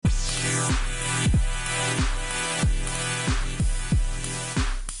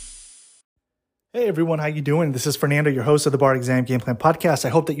Hey everyone, how you doing? This is Fernando, your host of the Bar Exam Game Plan Podcast. I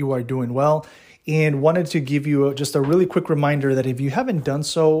hope that you are doing well and wanted to give you just a really quick reminder that if you haven't done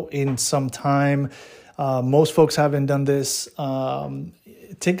so in some time, most folks haven't done this,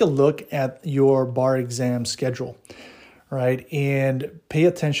 take a look at your bar exam schedule, right? And pay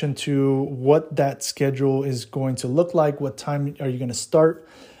attention to what that schedule is going to look like. What time are you going to start?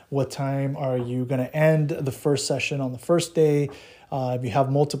 What time are you going to end the first session on the first day? If you have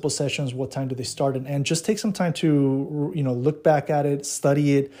multiple sessions, what time do they start and end? Just take some time to, look back at it,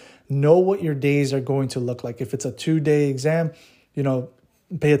 study it, know what your days are going to look like. If it's a 2-day exam,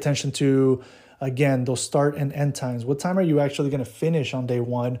 pay attention to, again, those start and end times. What time are you actually going to finish on day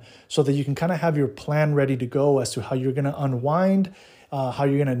one so that you can kind of have your plan ready to go as to how you're going to unwind, how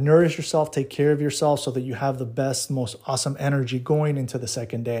you're going to nourish yourself, take care of yourself so that you have the best, most awesome energy going into the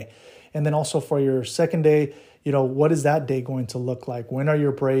second day. And then also for your second day, what is that day going to look like? When are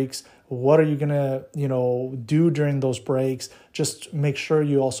your breaks? What are you going to, do during those breaks? Just make sure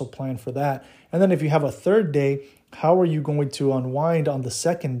you also plan for that. And then if you have a third day, how are you going to unwind on the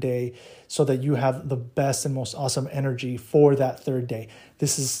second day so that you have the best and most awesome energy for that third day?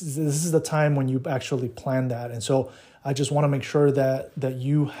 This is the time when you actually plan that. And so I just want to make sure that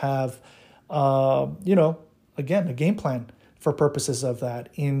you have, again, a game plan for purposes of that.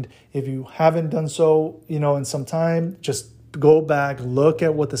 And if you haven't done so, in some time, just go back, look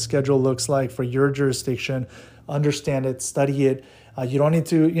at what the schedule looks like for your jurisdiction, understand it, study it. You don't need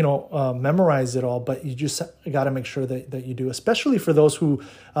to, memorize it all, but you just got to make sure that you do, especially for those who,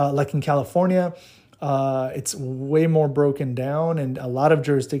 like in California, it's way more broken down, and a lot of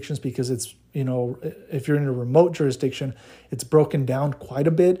jurisdictions, because it's, if you're in a remote jurisdiction, it's broken down quite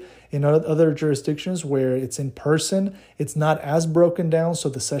a bit. In other jurisdictions where it's in person, it's not as broken down. So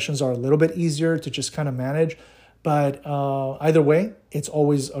the sessions are a little bit easier to just kind of manage. But either way, it's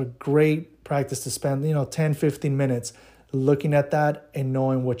always a great practice to spend, 10, 15 minutes looking at that and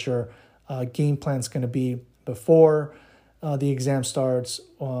knowing what your game plan is going to be before the exam starts,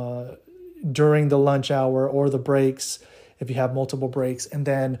 during the lunch hour or the breaks, if you have multiple breaks. And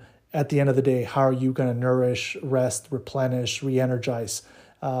then at the end of the day, how are you going to nourish, rest, replenish, re-energize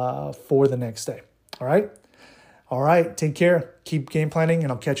for the next day? All right. Take care. Keep game planning,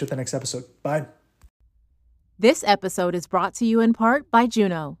 and I'll catch you at the next episode. Bye. This episode is brought to you in part by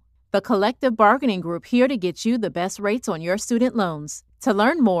Juno, the collective bargaining group here to get you the best rates on your student loans. To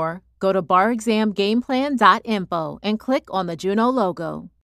learn more, go to barexamgameplan.info and click on the Juno logo.